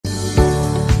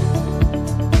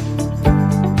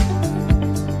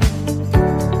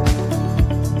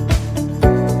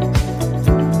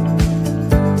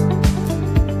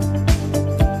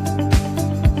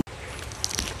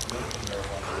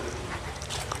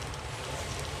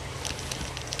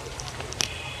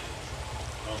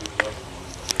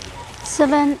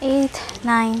7, 8,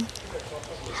 9.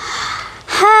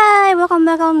 Hi, welcome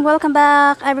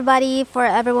back, everybody. For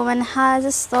every woman has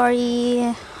a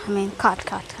story. Cut.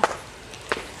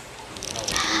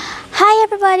 Hi,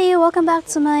 everybody. Welcome back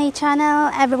to my channel.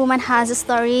 Every woman has a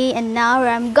story, and now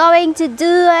I'm going to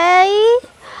do a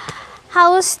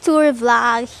house tour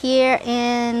vlog here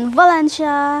in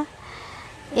Valencia,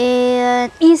 in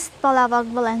East Palabag,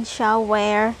 Valencia,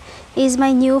 where is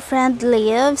my new friend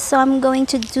lives. So I'm going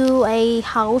to do a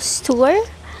house tour,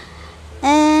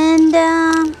 and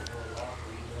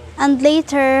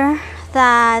later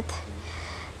that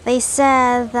they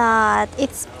said that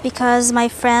it's because my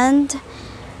friend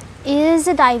is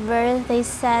a diver. They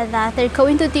said that they're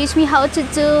going to teach me how to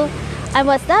do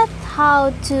how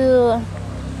to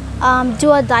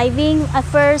do a diving. At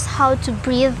first, how to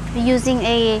breathe using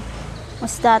a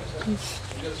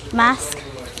mask,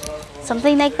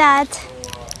 something like that.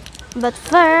 But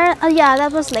yeah,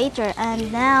 that was later.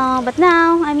 And now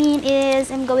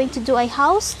I'm going to do a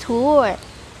house tour.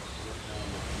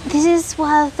 This is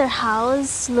what their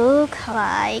house look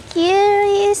like. Here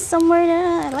is somewhere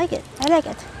there. I like it.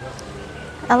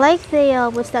 I like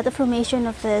the the formation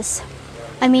of this.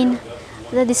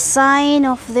 The design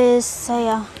of this.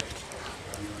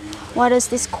 What is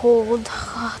this called?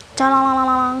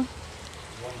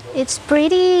 It's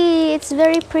pretty. It's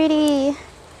very pretty.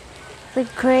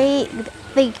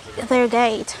 Their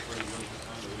gate,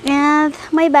 and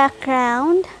my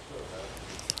background.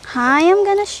 I am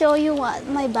gonna show you what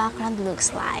my background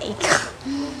looks like.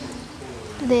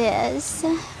 This.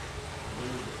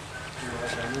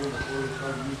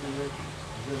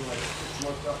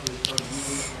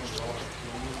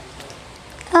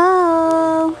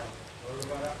 Oh,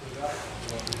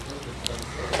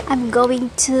 I'm going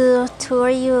to tour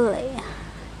you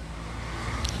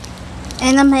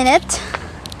in a minute.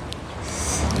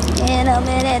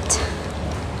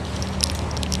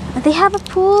 They have a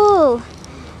pool.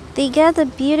 They got a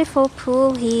beautiful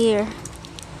pool here.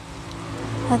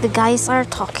 The guys are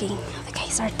talking.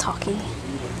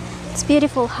 It's a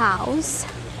beautiful house.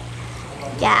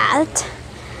 Got.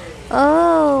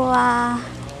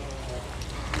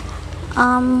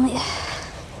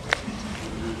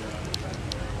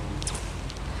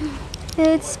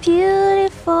 It's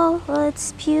beautiful.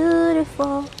 It's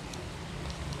beautiful.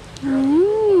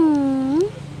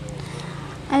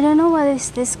 I don't know what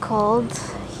is this called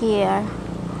here.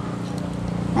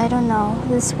 I don't know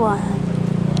this one.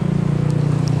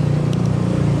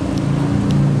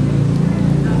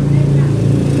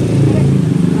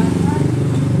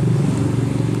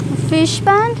 Fish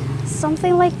pond,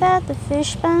 something like that. The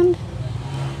fish pond.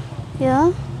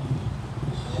 Yeah,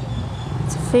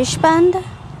 it's a fish pond.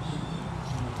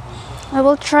 I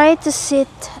will try to sit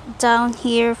down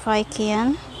here if I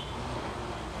can.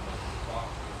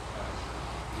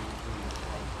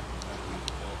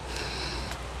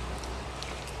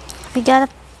 We got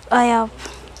a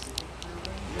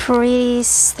pretty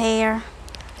stair.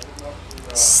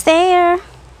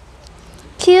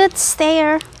 Cute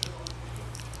stair.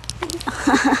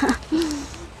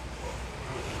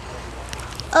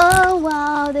 Oh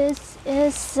wow, this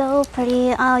is so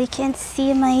pretty. Oh, you can't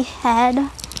see my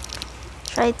head.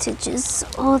 Try to just,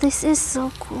 oh, this is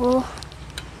so cool.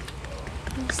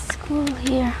 It's cool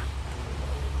here.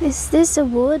 Is this a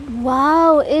wood?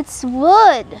 Wow, it's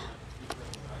wood.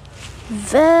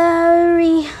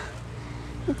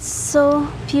 It's so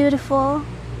beautiful.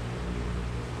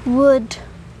 Wood,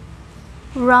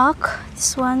 rock.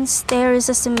 This one stair is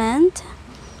a cement.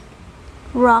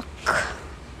 Rock.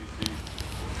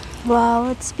 Wow,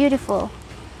 it's beautiful.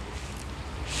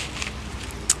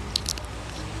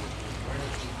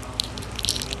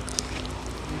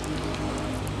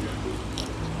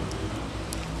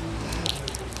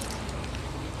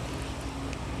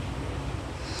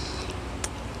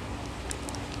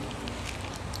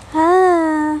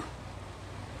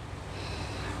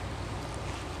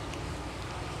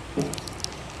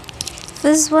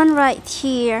 This one right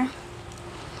here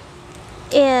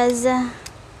is where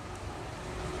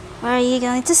are you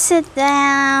going to sit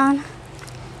down?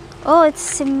 Oh,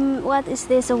 it's what is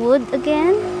this? A wood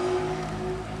again?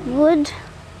 Wood?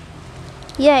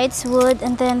 Yeah, it's wood,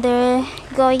 and then they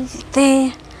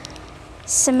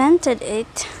cemented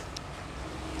it.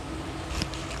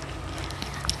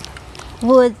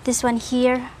 Wood. This one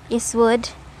here is wood.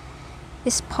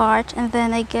 This part, and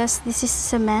then I guess this is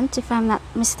cement, if I'm not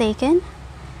mistaken.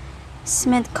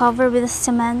 Cement cover with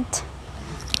cement.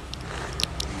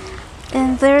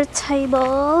 And their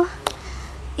table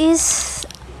is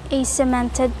a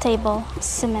cemented table.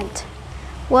 Cement.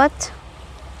 What?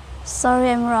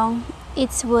 Sorry, I'm wrong.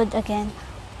 It's wood again.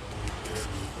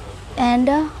 and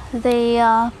they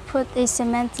put a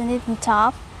cement in it on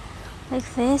top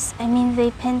like this. I mean,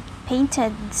 they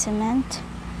painted cement,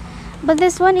 but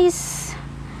this one is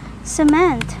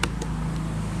cement.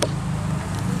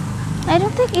 I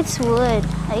don't think it's wood.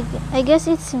 I guess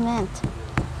it's cement.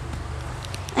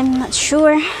 I'm not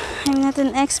sure. I'm not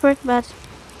an expert, but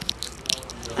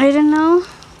I don't know.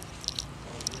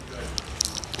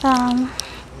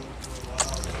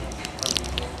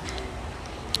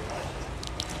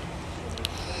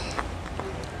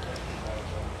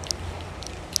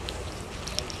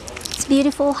 It's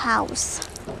beautiful house.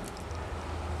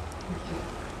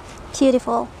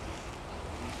 Beautiful.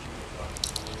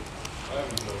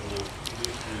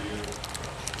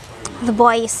 The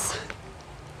boys.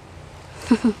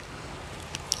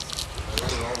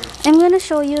 I'm gonna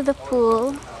show you the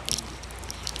pool.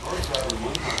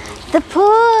 The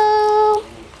pool!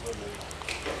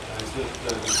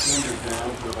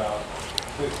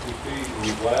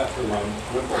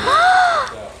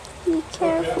 Be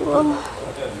careful.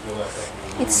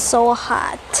 It's so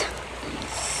hot.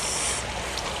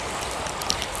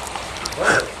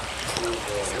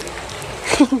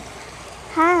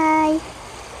 Hi.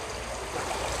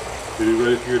 Are you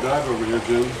ready for your dive over here,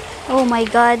 Jen? Oh my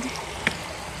god.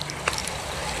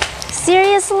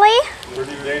 Seriously?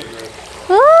 Pretty dangerous.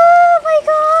 Oh my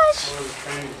gosh.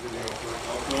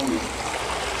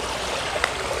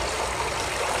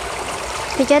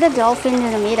 We get a dolphin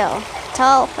in the middle.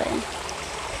 Dolphin.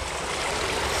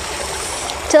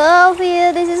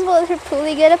 Dolphin, this is water pool.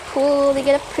 We get a pool. We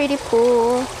get a pretty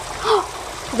pool.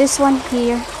 This one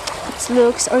here. It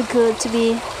looks or good to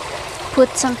be put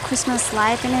some Christmas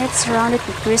light in it, surrounded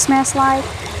with Christmas light,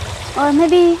 or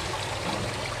maybe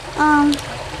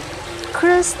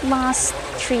Christmas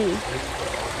tree.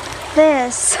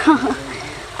 This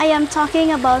I am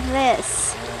talking about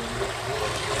this.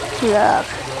 Look.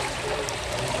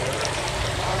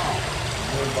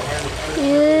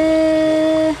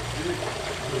 Yeah.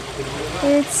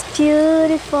 It's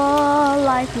beautiful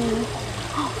like me.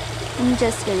 I'm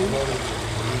just kidding.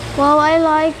 Wow, I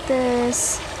like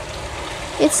this.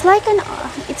 It's like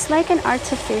an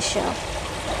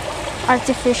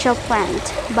artificial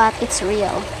plant, but it's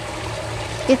real.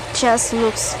 It just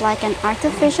looks like an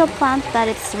artificial plant, but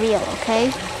it's real,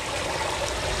 okay?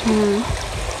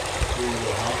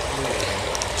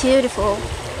 Beautiful.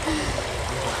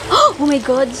 Oh my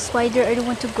god, spider, I don't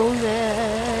want to go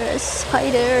there.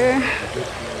 Spider.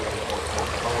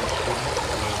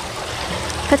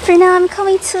 But for now, I'm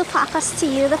coming to focus to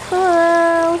you, the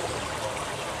pool.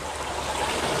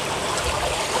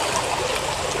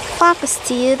 Focus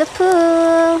to you, the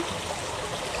pool.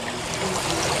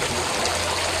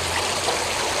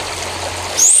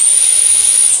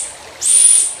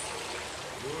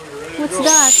 What's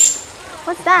that?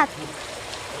 What's that?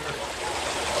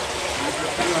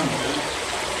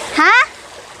 Huh?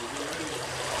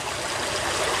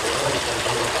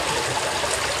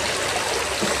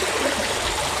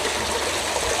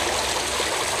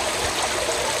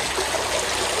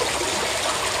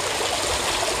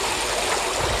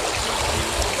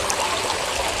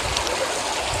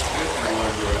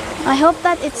 I hope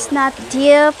that it's not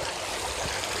deep.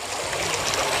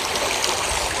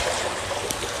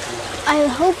 I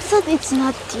hope that it's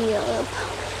not deep.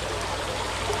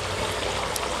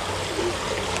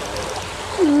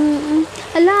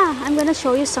 Allah, I'm gonna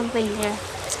show you something here.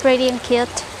 It's pretty and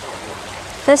cute.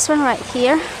 This one right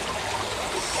here.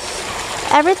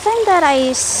 Every time that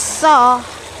I saw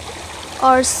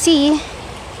or see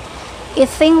a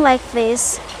thing like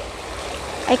this,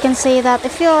 I can say that I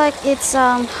feel like it's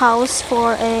house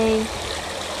for a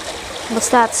what's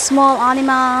that, small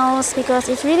animals, because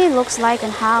it really looks like a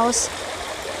house.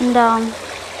 And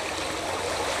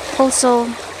also,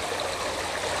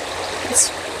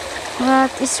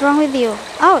 what is wrong with you?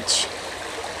 Ouch.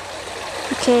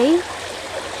 Okay,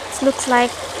 it looks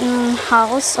like a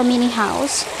house, a mini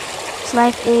house. It's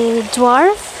like a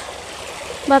dwarf,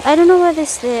 but I don't know what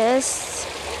this is.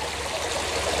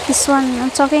 This one,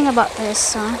 I'm talking about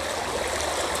this.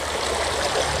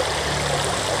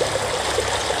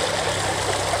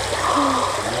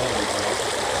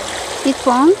 It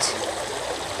won't.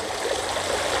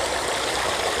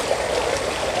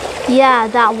 Yeah,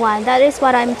 that one. That is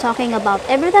what I'm talking about.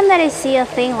 Every time that I see a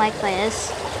thing like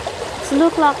this, it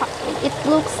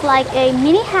looks like a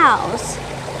mini house.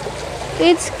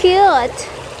 It's cute.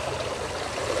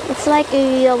 It's like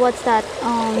a what's that?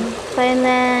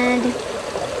 Thailand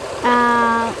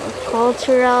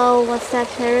cultural. What's that?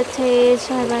 Heritage.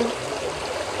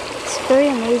 It's very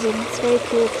amazing. It's very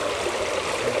cute.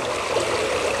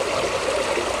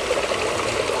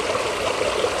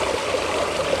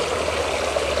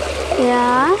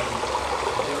 Yeah.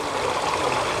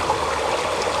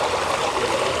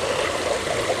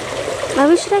 I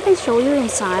wish that I can show you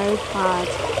inside, but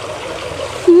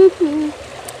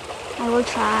I will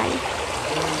try.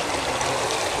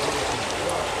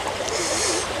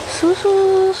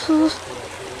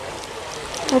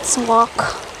 Let's walk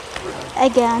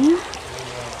again.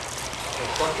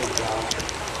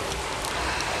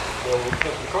 Well, the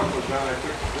truck was down, I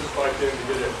took this bike in to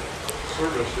get it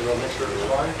serviced, you know, make sure it's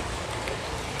fine.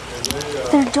 And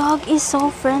they, Their dog is so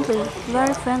friendly,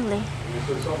 very friendly.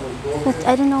 But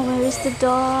I don't know where is the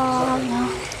dog now.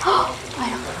 I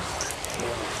don't know.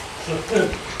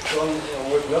 so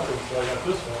I'm with nothing, so I got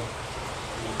this one.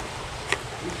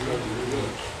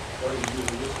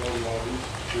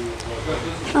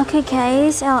 Okay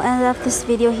guys, I'll end up this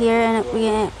video here, and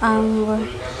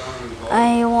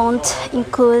I won't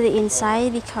include the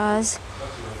inside because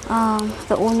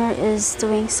the owner is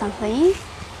doing something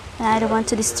and I don't want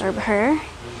to disturb her.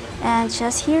 And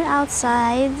just here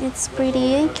outside, it's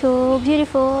pretty cool,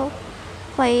 beautiful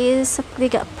place. We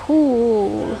got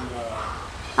pool.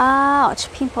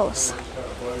 Ouch, pimples.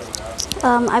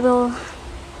 I will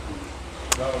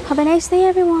have a nice day,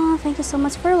 everyone. Thank you so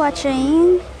much for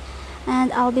watching,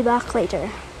 and I'll be back later.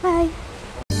 Bye.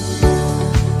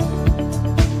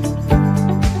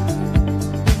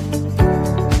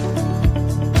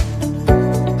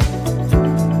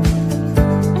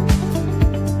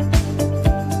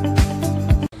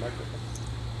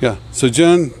 Yeah, so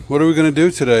Jen, what are we going to do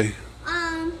today?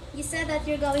 You said that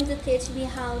you're going to teach me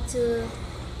how to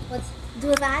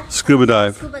do that? Scuba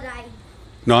dive. Scuba dive.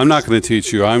 No, I'm not going to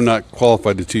teach you. I'm not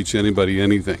qualified to teach anybody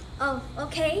anything. Oh,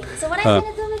 okay. So what I'm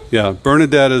going to do with... Yeah,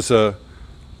 Bernadette is a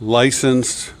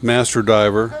licensed master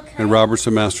diver, Okay. and Robert's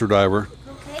a master diver.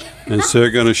 Okay. And so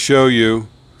they're going to show you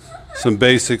some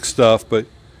basic stuff, but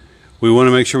we want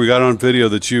to make sure we got on video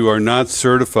that you are not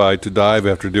certified to dive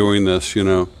after doing this, you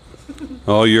know.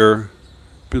 All you're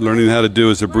learning how to do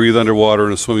is to breathe underwater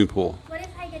in a swimming pool. What if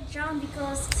I get drowned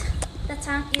because the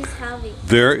tank is heavy?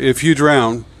 If you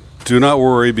drown, do not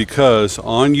worry, because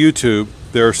on YouTube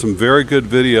there are some very good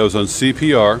videos on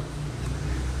CPR.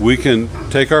 We can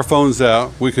take our phones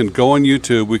out, we can go on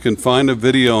YouTube, we can find a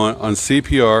video on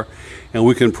CPR, and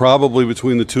we can probably,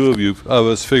 between the two of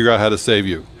us, figure out how to save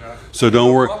you. Yeah. So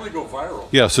don't worry. It'll probably go viral.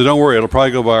 Yeah, so don't worry, it'll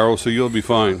probably go viral, so you'll be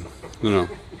fine, you know.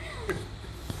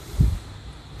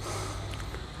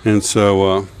 And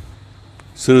so, as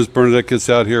soon as Bernadette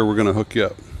gets out here, we're going to hook you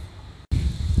up.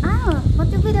 What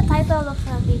will be the title of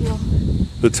the video?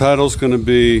 The title's going to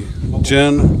be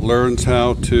Jen Learns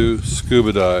How to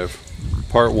Scuba Dive,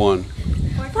 Part 1.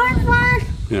 Part 1!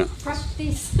 Yeah.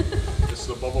 Practice. It's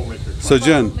the bubble maker. So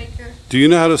Jen, do you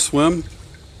know how to swim?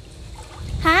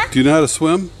 Huh? Do you know how to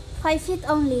swim? 5 feet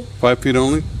only. 5 feet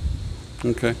only?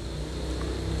 Okay.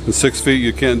 And 6 feet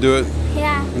you can't do it?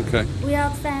 Yeah. Okay.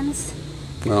 Without fence.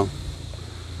 Well,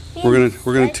 we're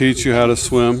gonna teach you how to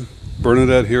swim.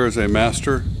 Bernadette here is a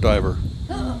master diver.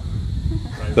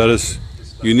 That is,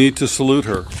 you need to salute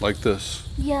her like this.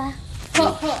 Yeah.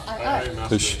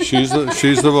 'Cause she's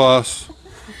the boss.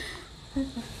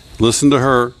 Listen to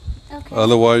her, Okay.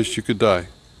 otherwise you could die.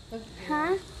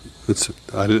 Huh?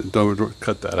 Don't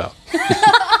cut that out.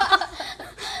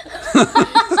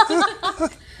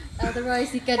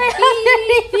 Otherwise, you can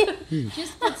beep.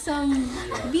 Just put some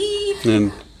beep.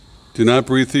 And do not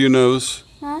breathe through your nose.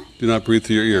 Huh? Do not breathe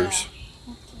through your ears.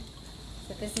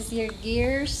 So this is your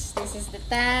gears. This is the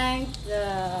tank,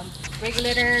 the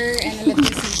regulator, and then the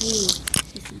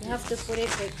PCB. You have to put it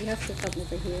like you have to come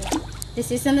over here. This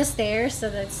is on the stairs, so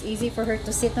that's easy for her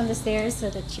to sit on the stairs, so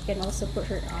that she can also put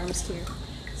her arms here.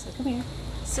 So come here.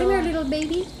 So- Come here, little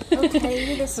baby.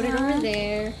 Okay, this Put it over one.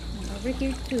 there. And over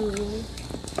here too.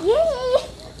 Yay!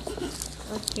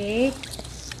 Okay.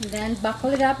 And then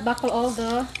buckle it up. Buckle all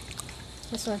the...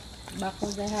 This one. Buckle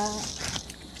the hat.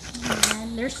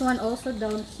 And there's one also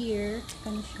down here.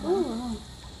 Oh.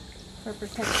 For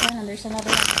protection. And there's another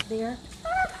one up there.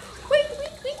 Wait.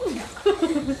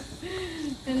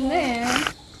 And then,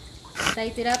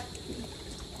 tight it up.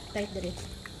 Tight it.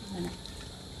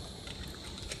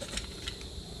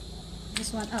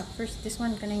 This one up. First, this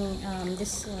one coming,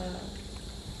 this,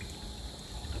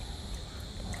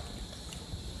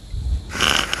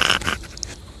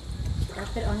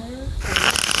 wrap it on her.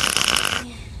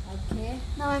 Okay.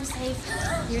 Now I'm safe.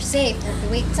 You're safe. Okay,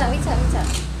 wait.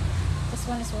 This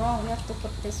one is wrong. We have to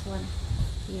put this one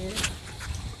here.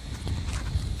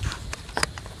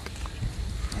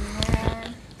 And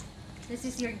then, this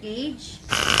is your gauge.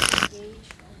 Gauge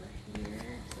over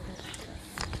here.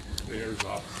 The air's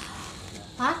off.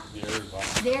 Huh? The air's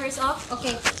off. The air is off?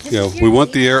 Okay. This Yeah, is your we want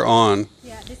gauge. the air on.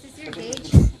 Yeah, this is your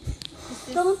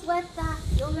Don't wet that.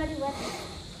 You already wet it.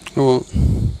 I won't.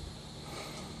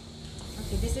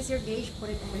 Okay, this is your gauge. Put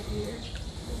it over here.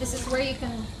 This is where you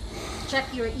can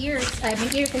check your ears. I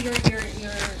mean, your what do you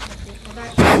call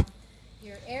that?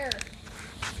 Your air.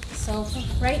 So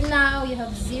right now you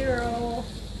have 0.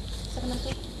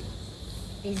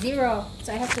 A 0.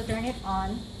 So I have to turn it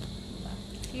on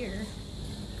back here.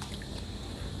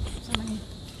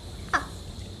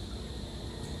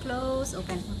 Close,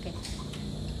 open. Okay.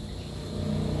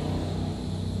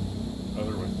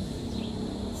 Other way.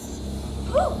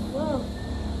 Whoa.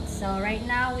 So right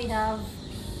now we have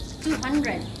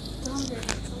 200. 200.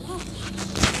 That's a lot.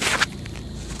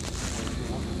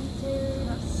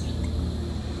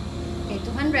 Okay,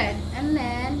 200. And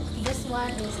then this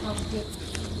one is how deep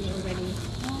you already.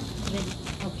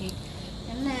 Okay.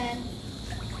 And then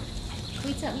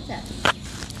wait up.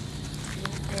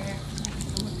 There.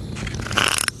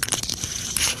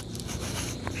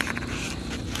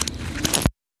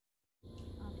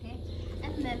 Okay.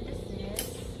 And then this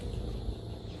is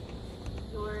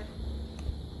your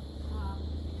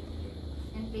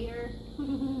inflator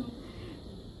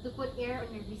to put air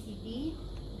on your VCD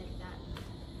like that.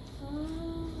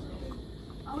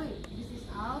 Oh wait, this is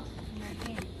out and then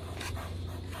in.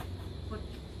 Put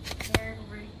air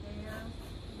over there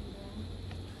and then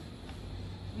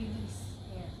release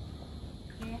air.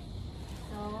 Okay,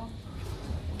 so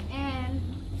and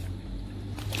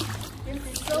this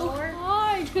is So your,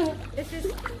 hard. this is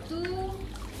 2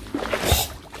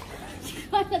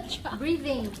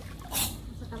 breathing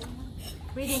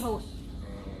hose.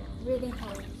 Breathing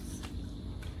hose.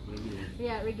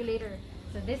 Yeah, regulator.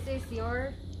 So this is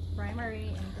your primary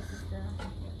and this is the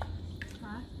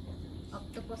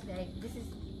octopus guy. This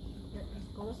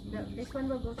one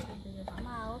will go to the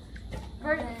mouth.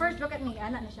 First look at me.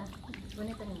 Anak na siya.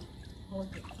 Ganito niya. Hold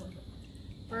it.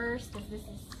 First, this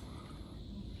is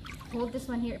hold this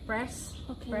one here. Press.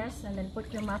 Okay. Press and then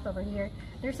put your mouth over here.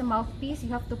 There's a mouthpiece.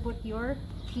 You have to put your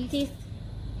teeth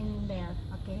in there.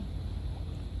 Okay.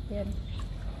 Then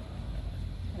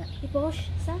I-push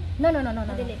sa? No.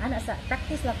 Dili. Ana sa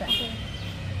practice lang ka. Okay.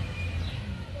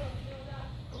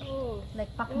 Oh.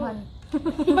 Like Pac-Man.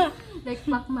 Like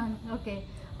Pac-Man. Okay.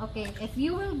 Okay. If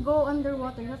you will go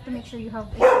underwater, you have to make sure you have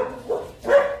air.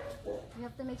 You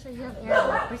have to make sure you have air.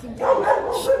 Like pressing the air.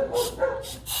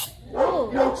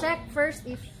 Oh. And then check first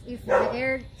if the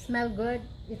air smell good,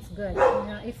 it's good. You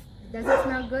know, if it doesn't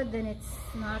smell good, then it's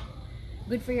not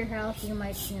good for your health. You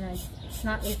might, you know,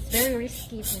 it's very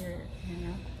risky for your, you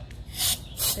know.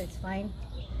 So it's fine.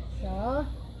 So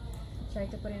try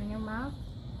to put it in your mouth.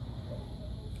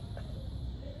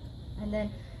 And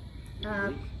then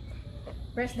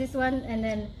press this one and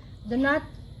then do not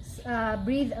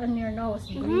breathe on your nose.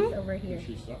 Breathe over here.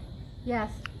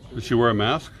 Yes. Does she wear a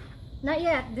mask? Not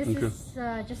yet. This Okay. is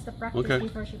just a practice Okay.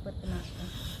 before she put the mask on.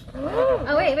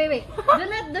 Oh wait. Do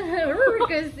not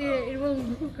because it will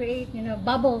create, you know,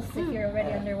 bubbles if you're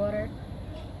already underwater.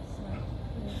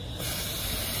 So,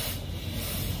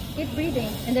 keep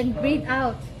breathing and then breathe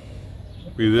out.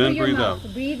 Breathe in, Through your breathe mouth.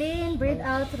 out. Breathe in, breathe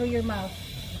out through your mouth.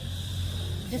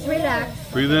 Just relax.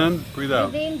 Breathe in, breathe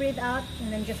out. Breathe in, breathe out,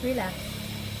 and then just relax.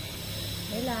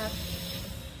 Relax.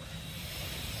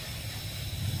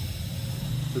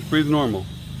 Just breathe normal.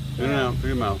 In and out through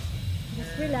your mouth.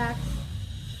 Just relax.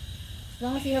 As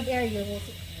long as you have air, you will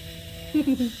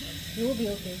you will be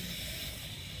okay.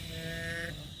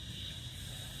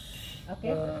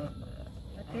 Okay?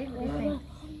 Okay, what do you think?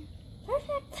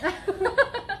 Perfect.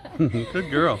 Good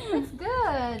girl. It's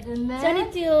good. And then So I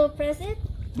need to press it?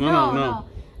 No.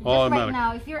 Just Automatic. right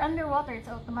now, if you're underwater, it's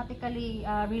automatically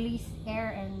release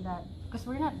air and because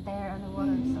we're not there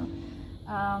underwater. So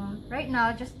right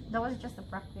now, that was just a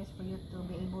practice for you to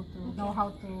be able to know how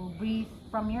to breathe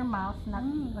from your mouth, not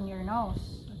on your nose.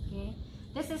 Okay.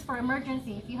 This is for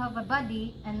emergency. If you have a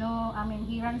buddy and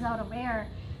he runs out of air,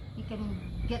 you can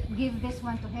give this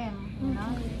one to him. You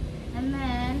know. And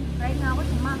then right now, what's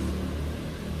your mask?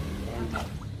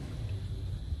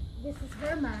 This is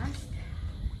her mask.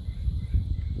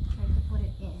 Try to put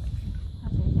it in.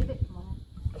 Okay, leave it more.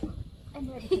 I'm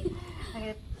ready.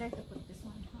 Okay, try to put this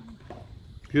one on.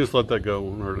 You just let that go,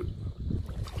 won't hurt it.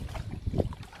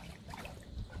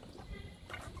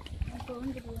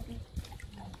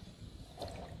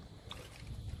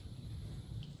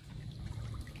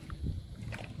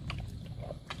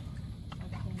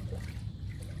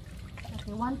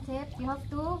 Okay, one tip, you have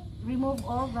to remove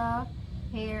all the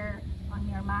hair on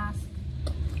your mask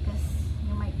because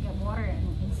you might get water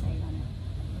inside on it.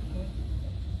 Okay.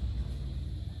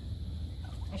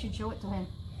 I should show it to him.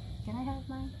 Can I have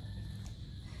mine?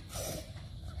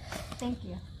 Thank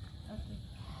you. Okay.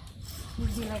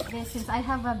 should be like this. Since I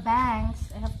have a bangs,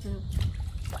 I have to.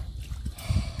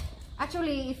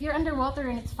 Actually, if you're underwater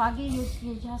and it's foggy, you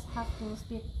just have to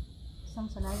spit some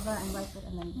saliva and wipe it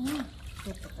and then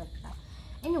spit it like that.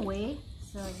 Anyway,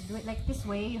 so do it like this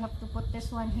way. You have to put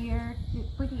this one here.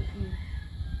 Put it.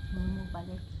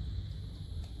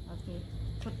 Okay,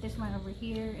 put this one over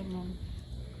here and then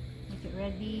make it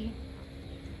ready.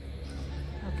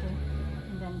 Okay,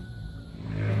 and then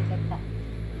put it like that.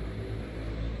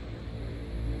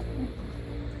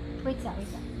 Wait a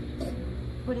second.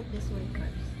 Put it this way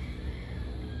first.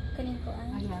 Kanin ko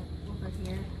I have over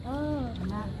here. Oh.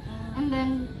 And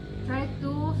then try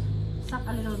to suck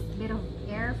a little bit of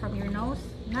air from your nose.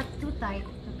 Not too tight,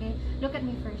 okay? Look at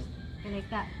me first. Okay, like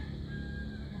that.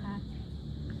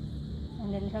 And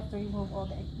then you have to remove all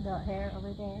the hair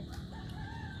over there.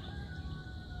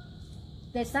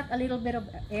 They suck a little bit of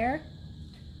air.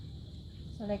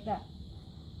 So like that.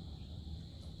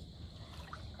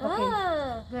 Okay.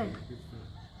 Oh. Good.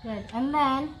 Good. And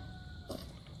then,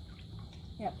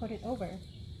 yeah, put it over.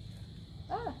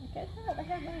 Oh, I can't have. I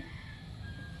have mine.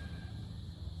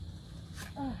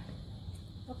 Oh.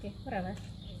 Okay, whatever.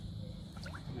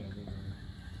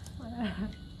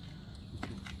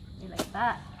 You like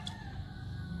that.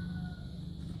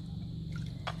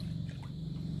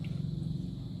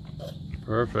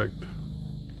 Perfect.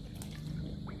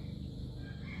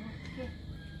 Okay.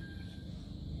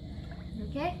 You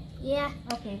okay? Yeah.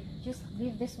 Okay, just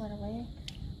leave this one away.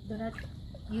 Do not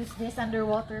use this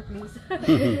underwater, please.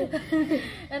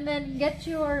 And then get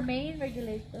your main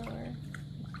regulator.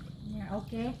 Yeah,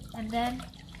 okay. And then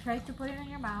try to put it in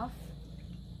your mouth.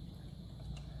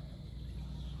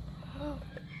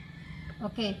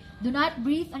 Okay, do not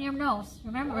breathe on your nose.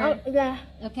 Remember? Oh, yeah.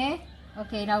 Okay?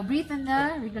 Okay, now breathe in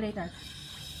the regulator.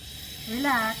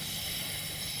 Relax.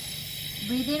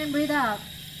 Breathe in and breathe out.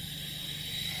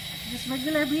 Just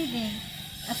regular breathing,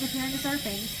 as if you're on the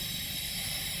surface.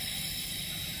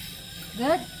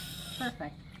 Good?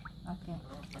 Perfect. Okay.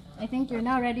 I think you're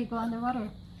now ready to go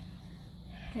underwater.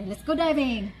 Okay, let's go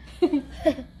diving. Are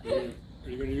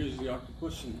you going to use the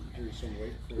octopus and carry some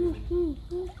weight for you?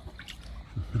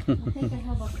 I think I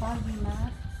have a foggy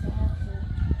mask, so I have to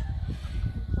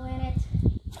clean it.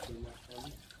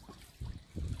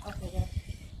 Okay, there.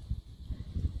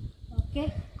 Okay.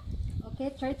 Okay,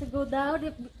 try to go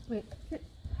down. Wait.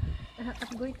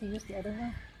 I'm going to use the other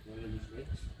one. Want to use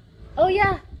weights? Oh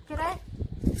yeah. Can I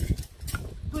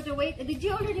put the weight? Did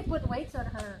you already put weights on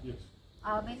her? Yes.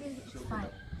 Maybe it's fine.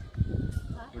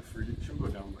 But for you, she'll go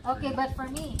down. Okay, but for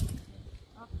me.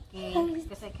 Okay,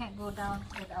 because I can't go down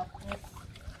without this.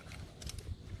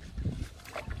 This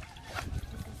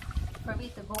is for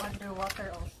me to go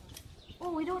underwater also.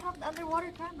 Oh, we don't have the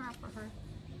underwater camera for her.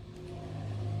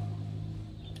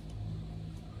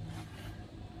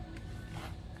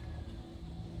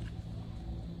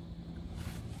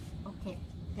 Okay,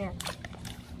 there.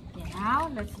 Okay,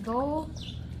 now let's go.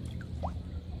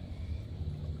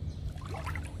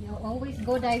 You always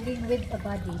go diving with a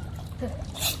buddy.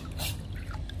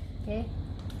 Okay.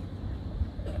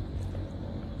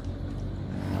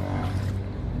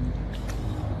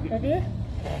 Ready?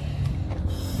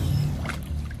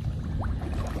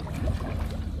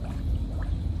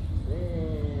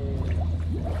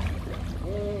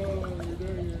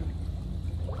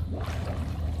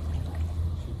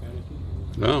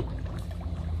 No.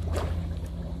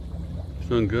 It's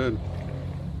doing good.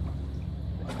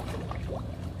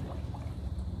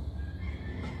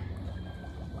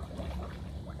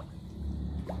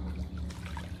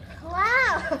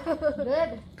 Wow.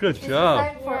 Good. Good This is job.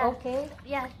 time for Yeah. okay.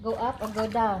 Yeah. Go up and go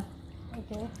down.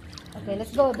 Okay. Okay,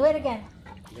 let's go. Do it again.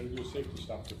 I'm going to do a safety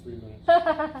stop for 3 minutes.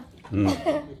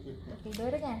 Okay, do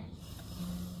it again.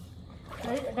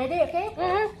 Ready? Okay?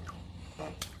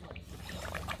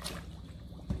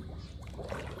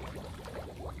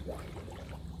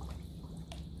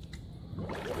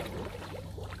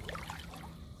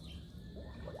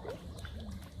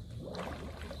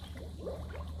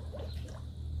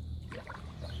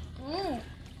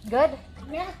 Good.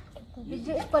 Yeah. Did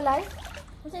you equalize?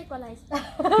 What's equalize?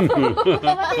 What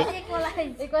is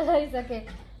equalize? Equalize, okay.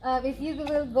 If you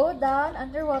will go down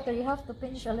underwater, you have to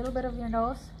pinch a little bit of your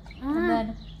nose. And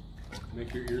then,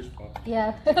 Make your ears pop.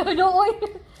 yeah. No, oy.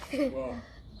 Wow.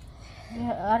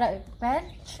 Yeah,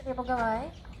 pinch, ipagaway.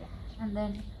 And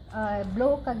then,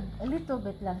 blow kag a little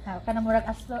bit lang ha. Kana murag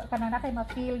aslo, kana na kay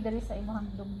ma-feel diri sa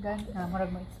imong dunggan na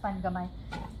murag mo-expand gamay.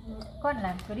 Kon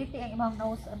lang, kuriti ang imong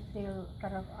nose until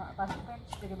karang pinch,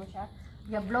 dili ba siya?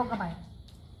 Ya blow gamay.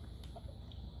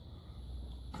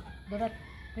 Do not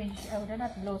pinch, do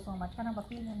not blow so much. Kanang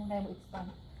ma-feel mo na mo expand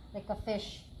like a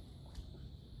fish.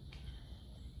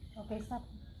 Okay, stop.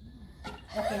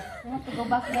 Okay, we have to go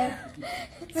back there.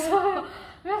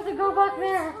 We have to go back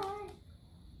there.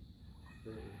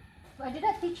 I did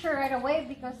not teach her right away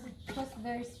because it's just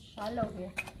very shallow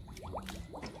here.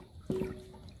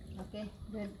 Okay,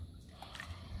 good.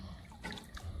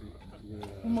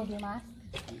 Remove your mask.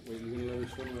 Wait, you gonna let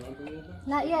her swim around a little bit?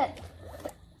 Not yet.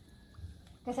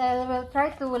 Because I will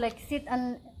try to like sit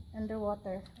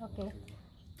underwater. Okay.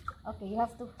 Okay, you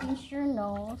have to pinch your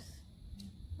nose.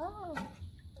 Oh.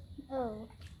 Oh.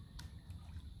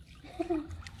 Okay.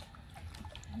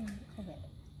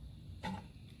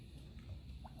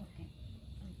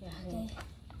 Okay.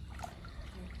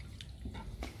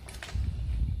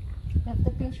 You have to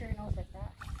pinch your nose like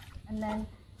that. And then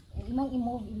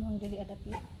imong dili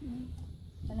adapit.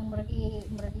 Kanang murag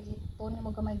i-tone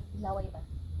mo gamay laway ba?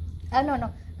 Ah no.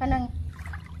 Kanang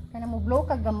mo blow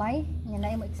ka gamay, nga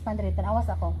na mo expand rin. Tanawas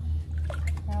ako.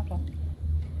 Okay.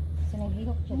 So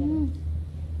naghihok siya dito.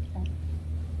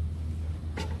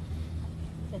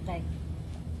 So try.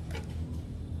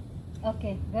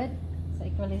 Okay, good. So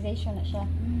equalization na siya.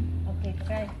 Okay,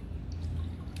 try.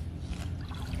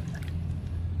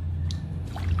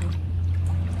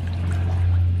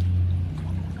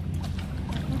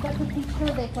 We got to teach her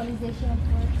the equalization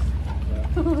first.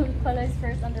 Equalize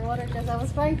first underwater because I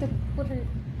was trying to put her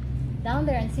down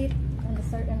there and sit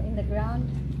in the ground,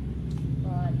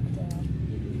 but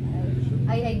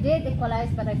I did equalize,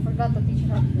 but I forgot to teach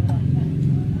her how to do that.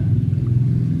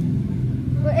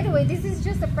 But anyway, this is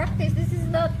just a practice. This is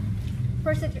not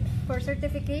for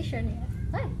certification.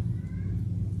 Hi.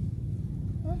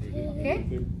 Okay.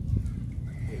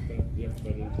 At that depth,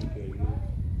 I didn't think I needed.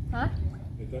 Huh?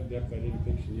 At that depth, I didn't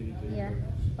think she needed to. Yeah.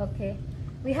 Okay.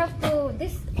 We have to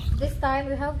this time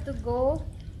we have to go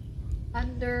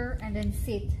under and then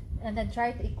sit and then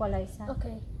try to equalize. Huh?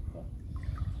 Okay.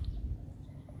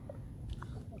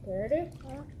 Okay, ready?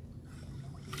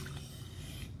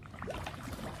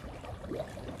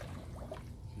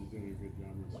 She's doing a good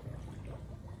job.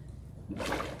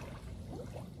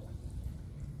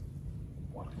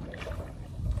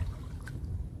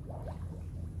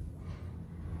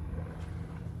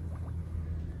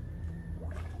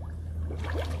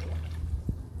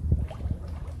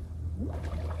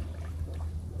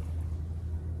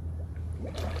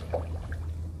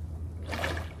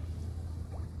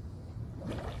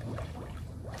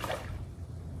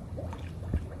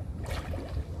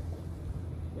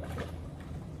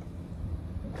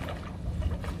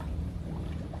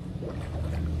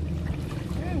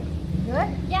 Good?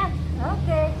 Yeah.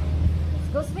 Okay. Let's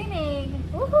go swimming.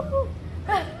 Woohoo!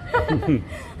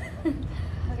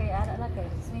 Okay, ara na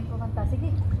kayo. Swim po man ta. Sige.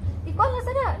 Ikaw na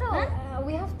sana. No.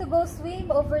 We have to go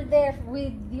swim over there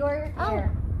with your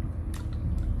hair.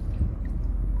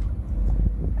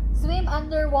 Swim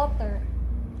underwater.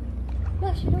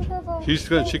 No, she don't have a... She's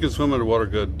good. She can swim underwater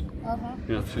good.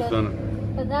 Yeah, she's But- done it.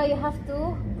 But now you have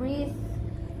to breathe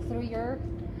through your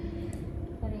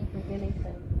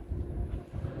regulator.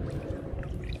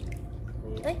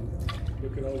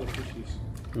 Look at all the fishies.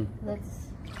 Let's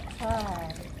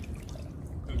try.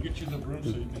 I'll get you the broom so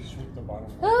you can sweep the bottom.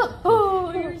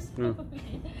 Oh, you're so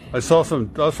I saw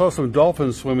some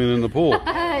dolphins swimming in the pool.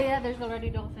 yeah, there's already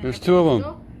dolphins. There's two of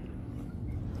them.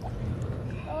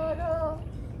 Oh no.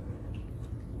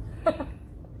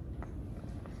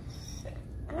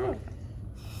 Oh.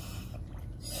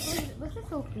 Was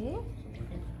this okay?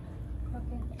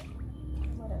 Okay.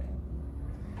 Whatever.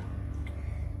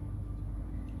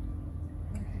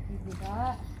 Give you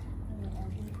that.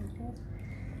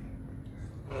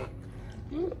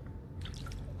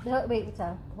 Wait, it's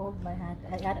hold my hand.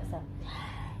 I got it, sir.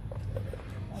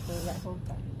 Okay, let's hold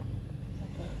that.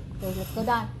 Okay, let's go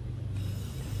down.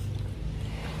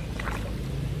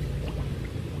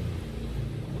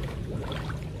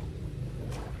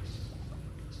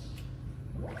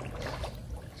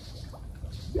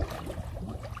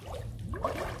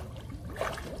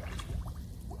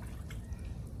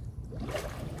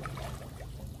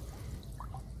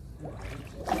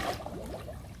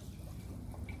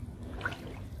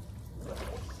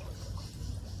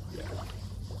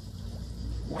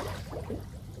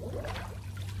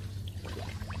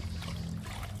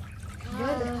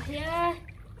 Good. Yeah.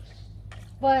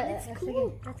 But That's sige,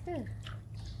 cool. that's good.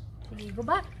 Sige, go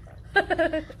back.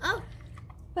 Oh.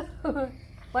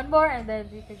 One more and then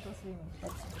you can go swimming.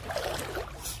 That's it.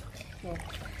 Okay.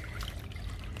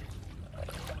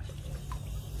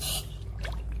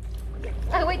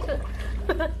 Ah, wait.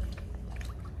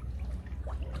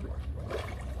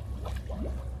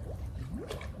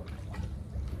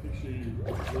 Make sure you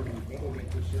observe the middle, make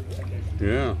this certification.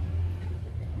 Yeah.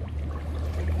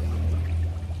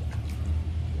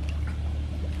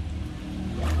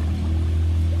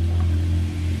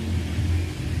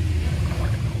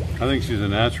 think she's a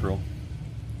natural.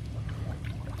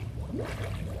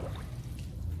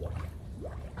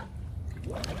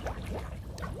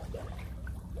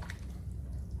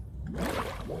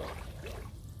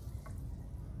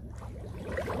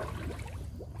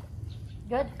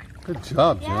 Good. Good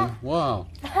job, Jen. Yeah. Wow.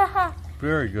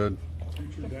 Very good.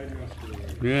 Future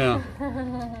diagnostic. Yeah.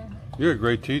 You're a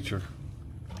great teacher.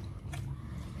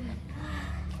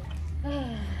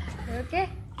 Okay.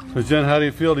 So Jen, how do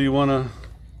you feel? Do you want to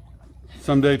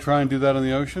someday try and do that in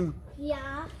the ocean?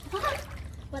 Yeah.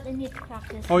 But I need to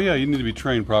practice. Oh yeah, you need to be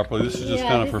trained properly. This is just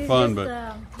kind of for fun,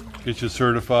 but get you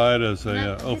certified as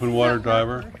a open water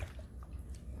diver.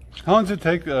 How long does it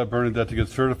take, Bernadette, to get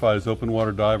certified as open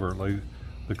water diver? Like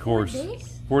the course? 4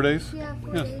 days? 4 days? Yeah,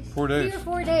 4 Yeah, days. 4 days. 3 or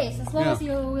 4 days, as long Yeah. as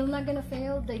you will not gonna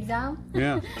fail the exam.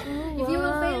 Yeah. If you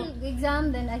will fail the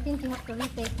exam, then I think you have to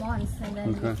retake once, and then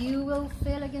Okay. if you will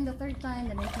fail again the third time,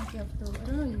 then I think you have to. I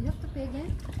don't know. You have to pay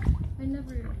again. I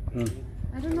never.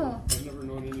 I don't know. I've never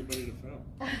known anybody to fail.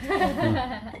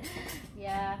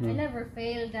 Yeah, I never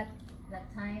failed that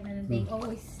time, and they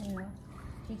always,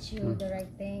 teach you the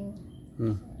right thing.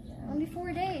 Only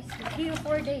 4 days, 3 or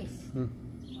 4 days.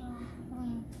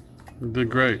 You did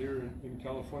great. Here in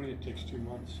California, it takes 2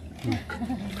 months.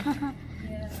 Yeah.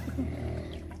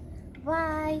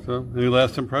 Bye. So, any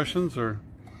last impressions or?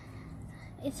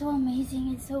 It's so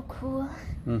amazing. It's so cool.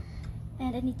 And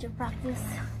I need to practice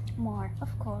more,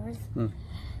 of course.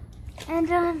 And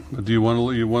Do you want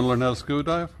to learn how to scuba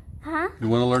dive? huh? You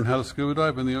want to learn how to scuba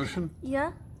dive in the ocean?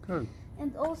 Yeah. Good.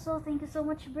 And also, thank you so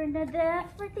much,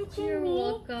 Bernadette, for teaching You're me.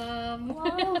 welcome.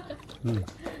 Wow.